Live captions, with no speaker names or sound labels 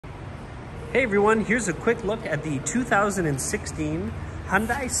Hey everyone, here's a quick look at the 2016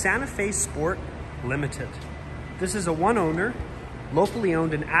 Hyundai Santa Fe Sport Limited. This is a one-owner, locally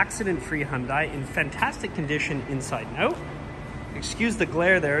owned and accident-free Hyundai in fantastic condition inside and out. Excuse the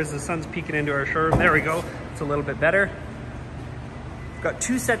glare there as the sun's peeking into our showroom. There we go, it's a little bit better. We've got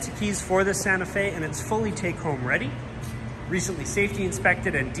two sets of keys for this Santa Fe and it's fully take-home ready. Recently safety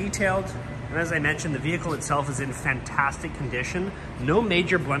inspected and detailed. And as I mentioned, the vehicle itself is in fantastic condition. No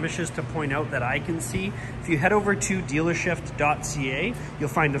major blemishes to point out that I can see. If you head over to DealerShift.ca, you'll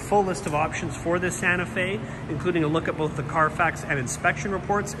find a full list of options for this Santa Fe, including a look at both the Carfax and inspection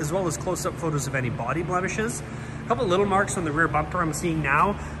reports, as well as close-up photos of any body blemishes. A couple little marks on the rear bumper I'm seeing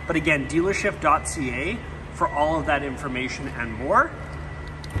now, but again, DealerShift.ca for all of that information and more.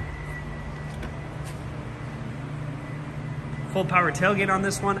 Full power tailgate on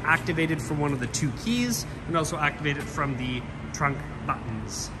this one, activated from one of the two keys, and also activated from the trunk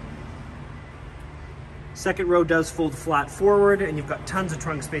buttons. Second row does fold flat forward, and you've got tons of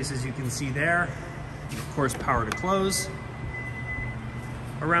trunk space as you can see there. And of course, power to close.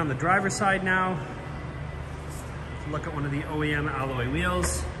 Around the driver's side now, look at one of the OEM alloy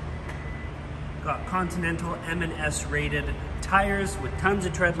wheels. Got Continental M&S rated tires with tons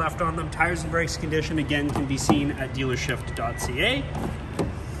of tread left on them. Tires and brakes condition, again, can be seen at dealershift.ca.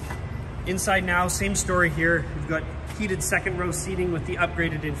 Inside now, same story here. We've got heated second row seating with the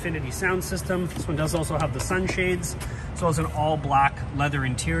upgraded Infinity sound system. This one does also have the sunshades, as well as an all black leather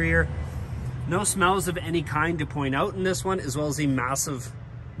interior. No smells of any kind to point out in this one, as well as a massive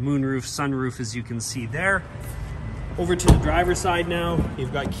moonroof, sunroof, as you can see there. Over to the driver's side now,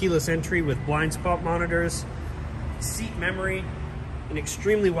 you've got keyless entry with blind spot monitors, seat memory, an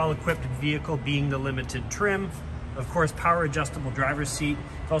extremely well-equipped vehicle being the limited trim. Of course, power adjustable driver's seat.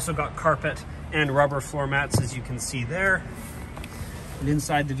 You've also got carpet and rubber floor mats, as you can see there. And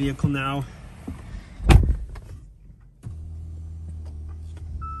inside the vehicle now, do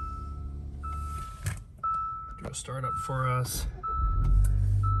a start up for us.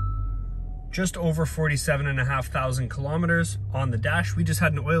 Just over 47,500 kilometers on the dash. We just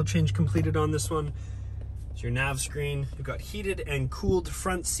had an oil change completed on this one. It's your nav screen. You've got heated and cooled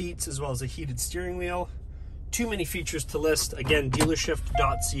front seats, as well as a heated steering wheel. Too many features to list. Again,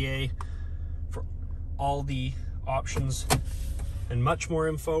 dealershift.ca for all the options and much more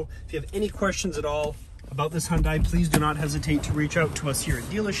info. If you have any questions at all about this Hyundai, please do not hesitate to reach out to us here at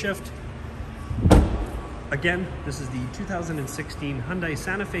DealerShift. Again, this is the 2016 Hyundai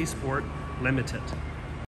Santa Fe Sport Limited.